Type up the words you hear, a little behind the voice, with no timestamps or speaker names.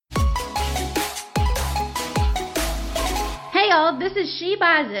y'all, this is She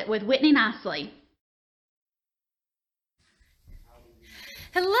Buys It with Whitney Nicely.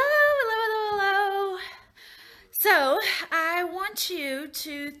 Hello. So I want you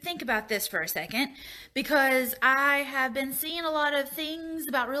to think about this for a second, because I have been seeing a lot of things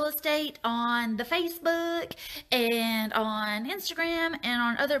about real estate on the Facebook and on Instagram and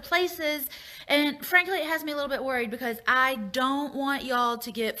on other places. And frankly, it has me a little bit worried, because I don't want y'all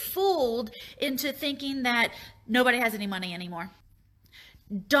to get fooled into thinking that nobody has any money anymore.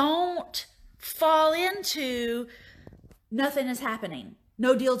 Don't fall into nothing is happening.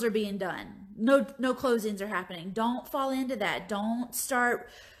 No deals are being done. No closings are happening. Don't fall into that. Don't start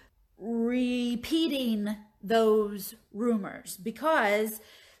repeating those rumors, because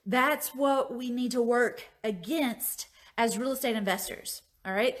that's what we need to work against as real estate investors.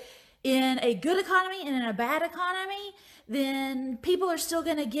 All right. In a good economy and in a bad economy, then people are still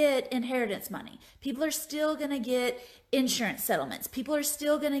going to get inheritance money. People are still going to get insurance settlements. People are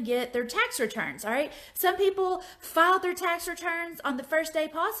still going to get their tax returns. All right. Some people filed their tax returns on the first day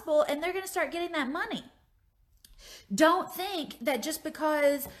possible, and they're going to start getting that money. Don't think that just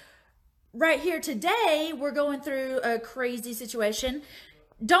because right here today we're going through a crazy situation,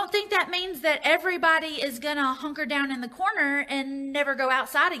 don't think that means that everybody is going to hunker down in the corner and never go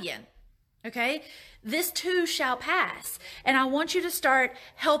outside again. Okay? This too shall pass. And I want you to start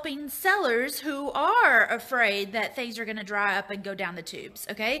helping sellers who are afraid that things are going to dry up and go down the tubes.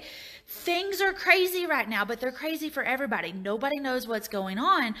 Okay? Things are crazy right now, but they're crazy for everybody. Nobody knows what's going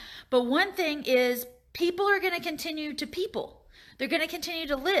on. But one thing is, people are going to continue to people. They're going to continue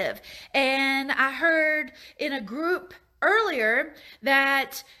to live. And I heard in a group earlier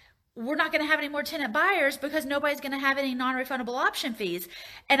that we're not going to have any more tenant buyers because nobody's going to have any non-refundable option fees.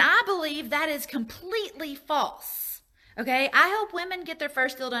 And I believe that is completely false. Okay, I help women get their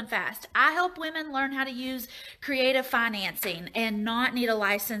first deal done fast. I help women learn how to use creative financing and not need a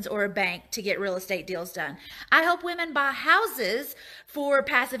license or a bank to get real estate deals done. I help women buy houses for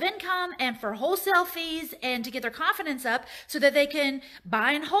passive income and for wholesale fees and to get their confidence up so that they can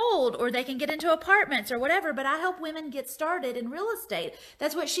buy and hold, or they can get into apartments or whatever. But I help women get started in real estate.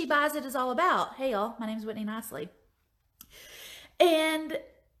 That's what She Buys It is all about. Hey y'all, my name is Whitney Nicely. And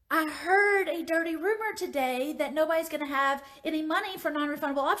I heard a dirty rumor today that nobody's going to have any money for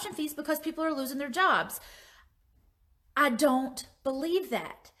non-refundable option fees because people are losing their jobs. I don't believe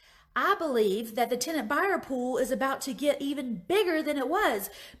that. I believe that the tenant buyer pool is about to get even bigger than it was.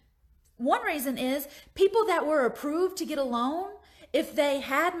 One reason is people that were approved to get a loan, if they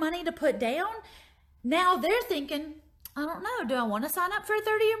had money to put down, now they're thinking, I don't know, do I want to sign up for a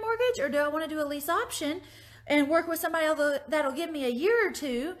 30-year mortgage, or do I want to do a lease option and work with somebody else that'll give me a year or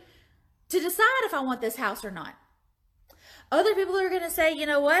two to decide if I want this house or not? Other people are going to say, you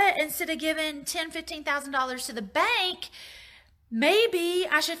know what, instead of giving $10,000, $15,000 to the bank, maybe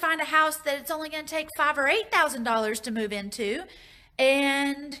I should find a house that it's only going to take $5,000 or $8,000 to move into,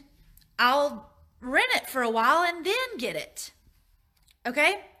 and I'll rent it for a while and then get it.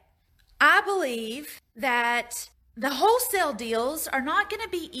 Okay? I believe that the wholesale deals are not going to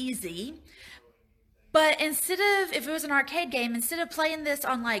be easy. But instead of, if it was an arcade game, instead of playing this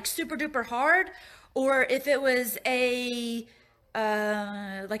on like super duper hard, or if it was a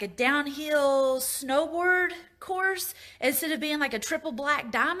like a downhill snowboard course, instead of being like a triple black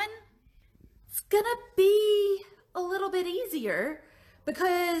diamond, it's gonna be a little bit easier,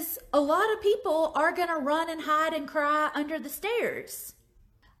 because a lot of people are gonna run and hide and cry under the stairs.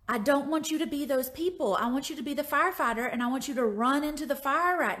 I don't want you to be those people. I want you to be the firefighter, and I want you to run into the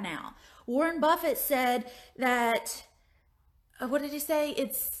fire right now. Warren Buffett said that, what did he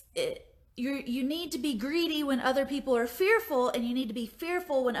say? You need to be greedy when other people are fearful, and you need to be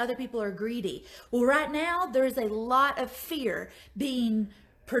fearful when other people are greedy. Well, right now, there is a lot of fear being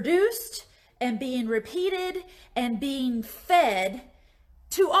produced and being repeated and being fed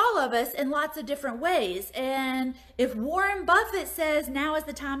to all of us in lots of different ways. And if Warren Buffett says now is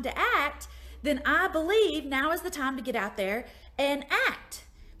the time to act, then I believe now is the time to get out there and act.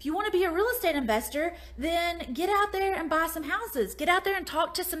 If you want to be a real estate investor, then get out there and buy some houses. Get out there and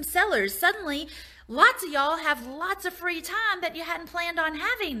talk to some sellers. Suddenly, lots of y'all have lots of free time that you hadn't planned on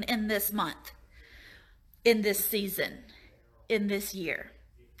having in this month, in this season, in this year.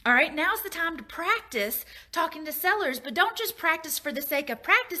 All right, now's the time to practice talking to sellers, but don't just practice for the sake of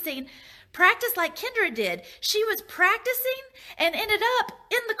practicing. Practice like Kendra did. She was practicing and ended up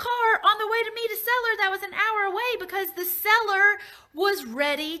in the car on the way to meet a seller that was an hour away because the seller was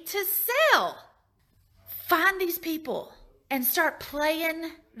ready to sell. Find these people and start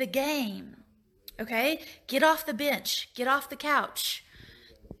playing the game. Okay? Get off the bench. Get off the couch.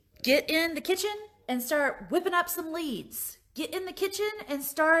 Get in the kitchen and start whipping up some leads. get in the kitchen and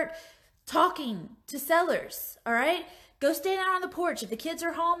start talking to sellers, all right? Go stand out on the porch. If the kids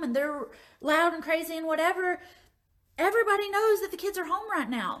are home and they're loud and crazy and whatever, everybody knows that the kids are home right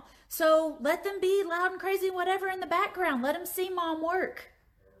now. So let them be loud and crazy and whatever in the background. Let them see mom work.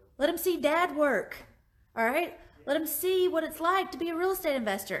 Let them see dad work, all right? Let them see what it's like to be a real estate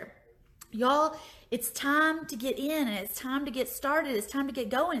investor. Y'all, it's time to get in, and it's time to get started. It's time to get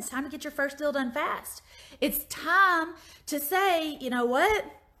going. It's time to get your first deal done fast. It's time to say, you know what?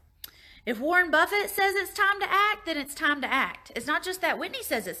 If Warren Buffett says it's time to act, then it's time to act. It's not just that Whitney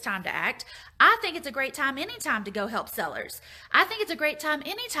says it's time to act. I think it's a great time anytime to go help sellers. I think it's a great time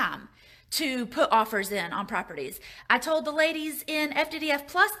anytime to put offers in on properties. I told the ladies in FDDF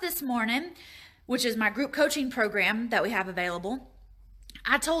Plus this morning, which is my group coaching program that we have available,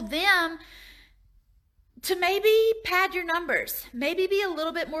 I told them to maybe pad your numbers, maybe be a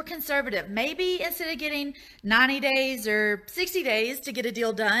little bit more conservative. Maybe instead of getting 90 days or 60 days to get a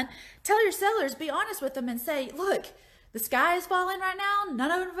deal done, tell your sellers, be honest with them and say, look, the sky is falling right now.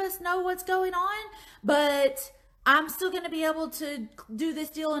 None of us know what's going on, but I'm still going to be able to do this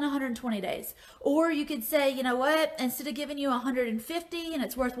deal in 120 days. Or you could say, you know what, instead of giving you 150 and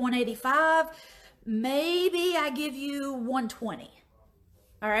it's worth 185, maybe I give you 120.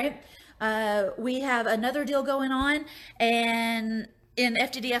 All right. We have another deal going on, and in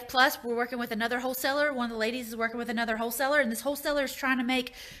FDDF Plus, we're working with another wholesaler. One of the ladies is working with another wholesaler, and this wholesaler is trying to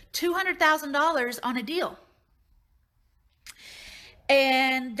make $200,000 on a deal.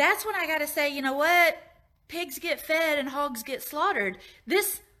 And that's when I got to say, you know what? Pigs get fed and hogs get slaughtered.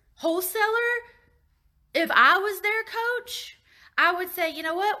 This wholesaler, if I was their coach, I would say, you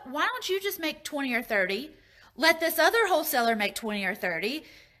know what? Why don't you just make 20 or 30? Let this other wholesaler make 20 or 30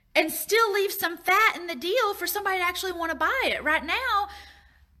 and still leave some fat in the deal for somebody to actually want to buy it. Right now,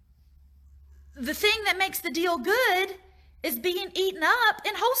 the thing that makes the deal good is being eaten up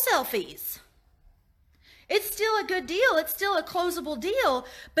in wholesale fees. It's still a good deal. It's still a closable deal,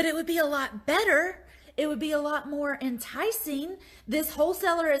 but it would be a lot better. It would be a lot more enticing. This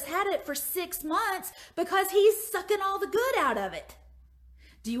wholesaler has had it for 6 months because he's sucking all the good out of it.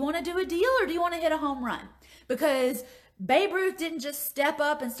 Do you want to do a deal, or do you want to hit a home run? Because Babe Ruth didn't just step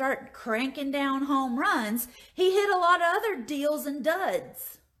up and start cranking down home runs. He hit a lot of other deals and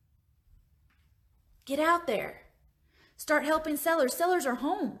duds. Get out there. Start helping sellers. Sellers are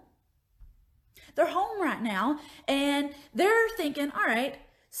home. They're home right now, and they're thinking, all right,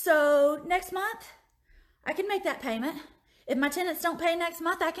 so next month, I can make that payment. If my tenants don't pay next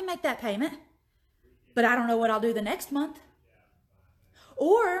month, I can make that payment. But I don't know what I'll do the next month.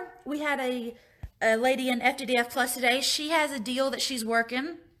 Or we had a lady in FDDF Plus today. She has a deal that she's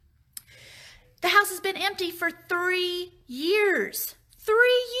working. The house has been empty for 3 years. 3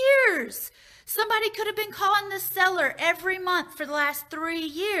 years. Somebody could have been calling the seller every month for the last 3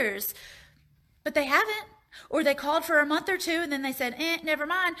 years, but they haven't. Or they called for a month or two and then they said, never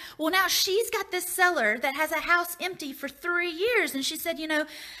mind. Well, now she's got this seller that has a house empty for 3 years. And she said, you know,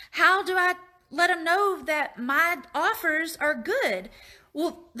 how do I let them know that my offers are good?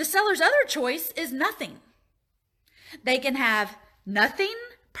 Well, the seller's other choice is nothing. They can have nothing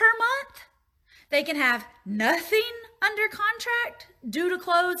per month. They can have nothing under contract due to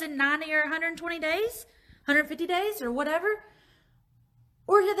close in 90 or 120 days, 150 days or whatever.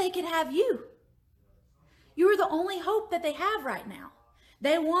 Or they can have you. You're the only hope that they have right now.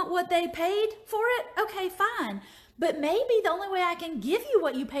 They want what they paid for it? Okay, fine. But maybe the only way I can give you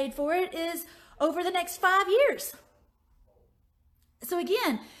what you paid for it is over the next 5 years. So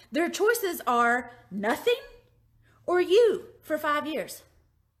again, their choices are nothing or you for 5 years.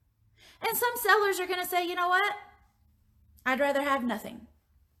 And some sellers are going to say, you know what? I'd rather have nothing.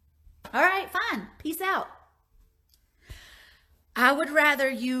 All right, fine. Peace out. I would rather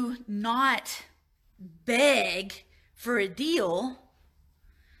you not beg for a deal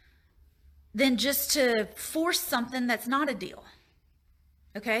than just to force something that's not a deal.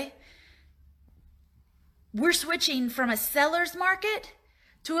 Okay? We're switching from a seller's market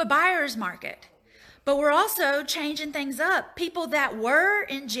to a buyer's market. But we're also changing things up. People that were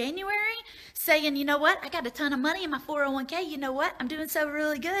in January saying, you know what, I got a ton of money in my 401k. You know what, I'm doing so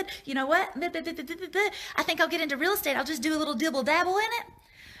really good. You know what, I think I'll get into real estate. I'll just do a little dibble dabble in it.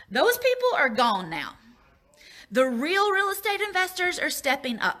 Those people are gone now. The real estate investors are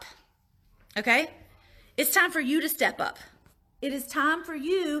stepping up. Okay? It's time for you to step up. It is time for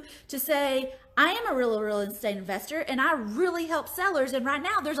you to say, I am a real estate investor and I really help sellers. And right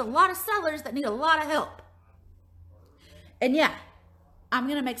now there's a lot of sellers that need a lot of help. And yeah, I'm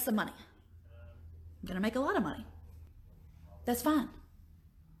going to make some money. I'm going to make a lot of money. That's fine.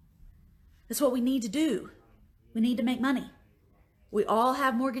 That's what we need to do. We need to make money. We all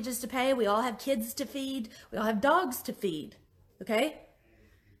have mortgages to pay. We all have kids to feed. We all have dogs to feed. Okay?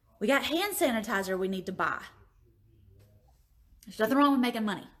 We got hand sanitizer we need to buy. There's nothing wrong with making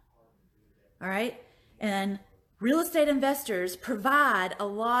money. All right? And real estate investors provide a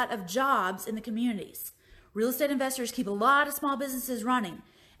lot of jobs in the communities. Real estate investors keep a lot of small businesses running.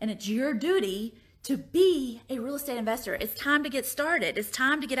 And it's your duty to be a real estate investor. It's time to get started. It's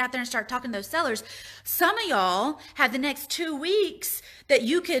time to get out there and start talking to those sellers. Some of y'all have the next 2 weeks that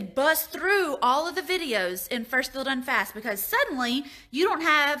you could bust through all of the videos in First Deal Done Fast, because suddenly you don't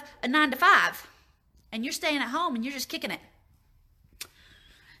have a 9 to 5 and you're staying at home and you're just kicking it.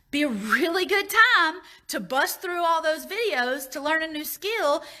 Be a really good time to bust through all those videos, to learn a new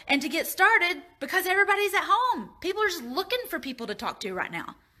skill and to get started, because everybody's at home. People are just looking for people to talk to right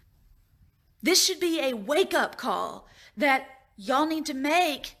now. This should be a wake-up call that y'all need to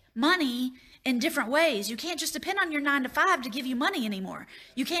make money in different ways. You can't just depend on your 9 to 5 to give you money anymore.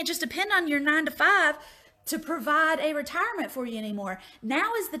 You can't just depend on your 9 to 5 to provide a retirement for you anymore.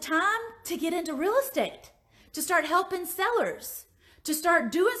 Now is the time to get into real estate, to start helping sellers, to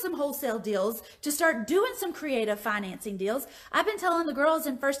start doing some wholesale deals, to start doing some creative financing deals. I've been telling the girls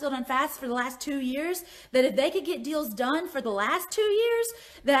in First Deal Done Fast for the last 2 years that if they could get deals done for the last 2 years,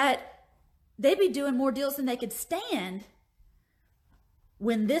 that they'd be doing more deals than they could stand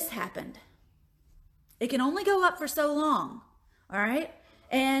when this happened. It can only go up for so long, all right?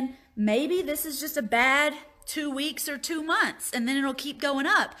 And maybe this is just a bad 2 weeks or 2 months, and then it'll keep going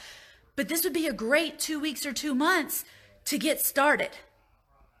up. But this would be a great 2 weeks or 2 months to get started.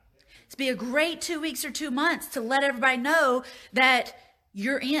 It'd be a great 2 weeks or 2 months to let everybody know that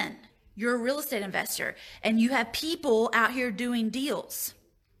you're in. You're a real estate investor, and you have people out here doing deals.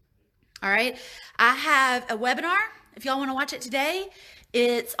 All right. I have a webinar. If y'all want to watch it today,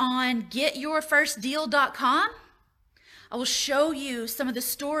 it's on getyourfirstdeal.com. I will show you some of the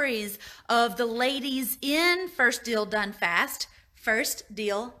stories of the ladies in First Deal Done Fast. First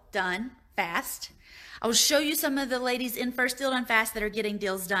Deal Done Fast. I will show you some of the ladies in First Deal Done Fast that are getting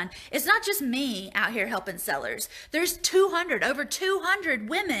deals done. It's not just me out here helping sellers. There's over 200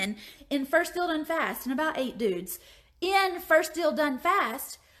 women in First Deal Done Fast and about 8 dudes in First Deal Done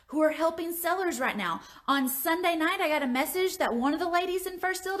Fast who are helping sellers right now. On Sunday night, I got a message that one of the ladies in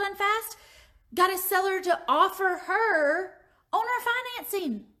First Deal Done Fast got a seller to offer her owner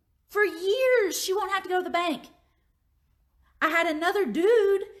financing. For years, she won't have to go to the bank. I had another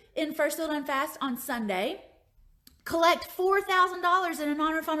dude in First Deal Done Fast on Sunday collect $4,000 in a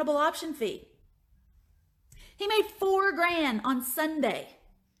non-refundable option fee. He made $4,000 on Sunday.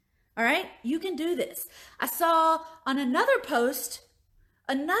 All right, you can do this. I saw on another post,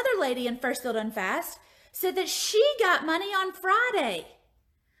 another lady in First Deal Done Fast said that she got money on Friday.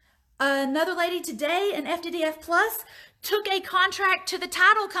 Another lady today in FDDF Plus took a contract to the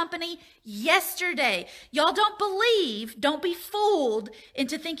title company yesterday. Y'all don't be fooled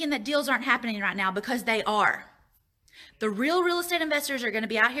into thinking that deals aren't happening right now, because they are. The real estate investors are going to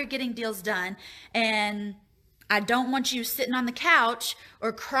be out here getting deals done, and I don't want you sitting on the couch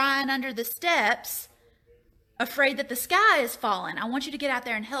or crying under the steps afraid that the sky is falling. I want you to get out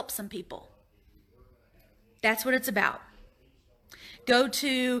there and help some people. That's what it's about. Go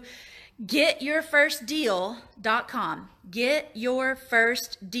to getyourfirstdeal.com.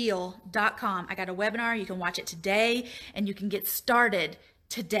 Getyourfirstdeal.com. I got a webinar. You can watch it today and you can get started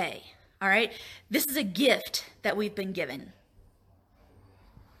today. All right. This is a gift that we've been given.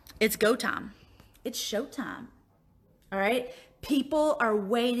 It's go time. It's showtime. All right. People are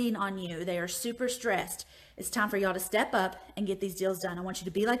waiting on you. They are super stressed. It's time for y'all to step up and get these deals done. I want you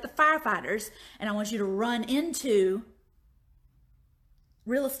to be like the firefighters, and I want you to run into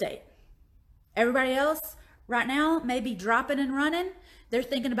real estate. Everybody else right now may be dropping and running. They're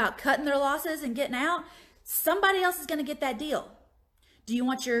thinking about cutting their losses and getting out. Somebody else is going to get that deal. Do you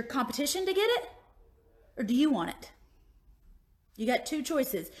want your competition to get it, or do you want it? You got 2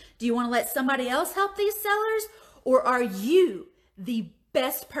 choices. Do you want to let somebody else help these sellers, or are you the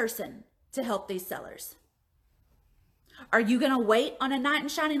best person to help these sellers? Are you going to wait on a knight in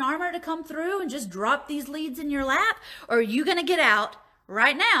shining armor to come through and just drop these leads in your lap? Or are you going to get out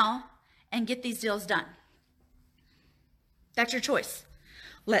right now and get these deals done? That's your choice.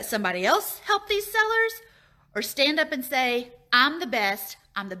 Let somebody else help these sellers, or stand up and say, I'm the best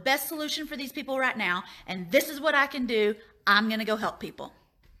solution for these people right now, and this is what I can do. I'm going to go help people.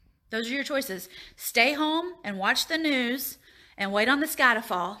 Those are your choices. Stay home and watch the news and wait on the sky to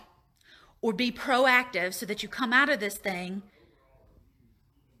fall, or be proactive so that you come out of this thing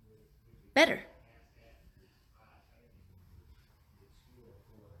better.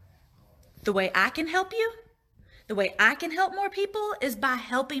 The way I can help you, The way I can help more people is by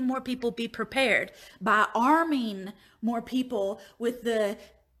helping more people be prepared, by arming more people with the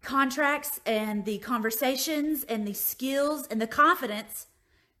contracts and the conversations and the skills and the confidence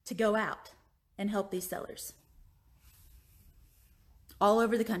to go out and help these sellers. All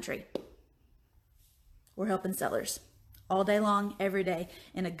over the country, we're helping sellers all day long, every day,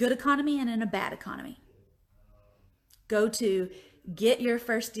 in a good economy and in a bad economy. Go to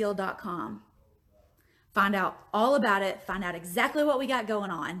getyourfirstdeal.com. Find out all about it. Find out exactly what we got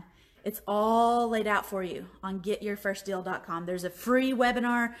going on. It's all laid out for you on getyourfirstdeal.com. There's a free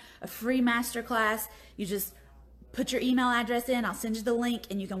webinar, a free masterclass. You just put your email address in. I'll send you the link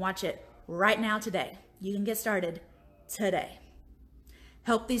and you can watch it right now today. You can get started today.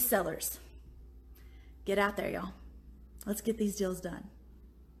 Help these sellers. Get out there, y'all. Let's get these deals done.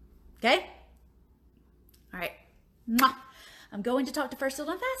 Okay? All right. Mwah. I'm going to talk to First Deal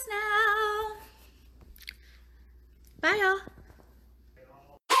Done Fast now. Bye, y'all.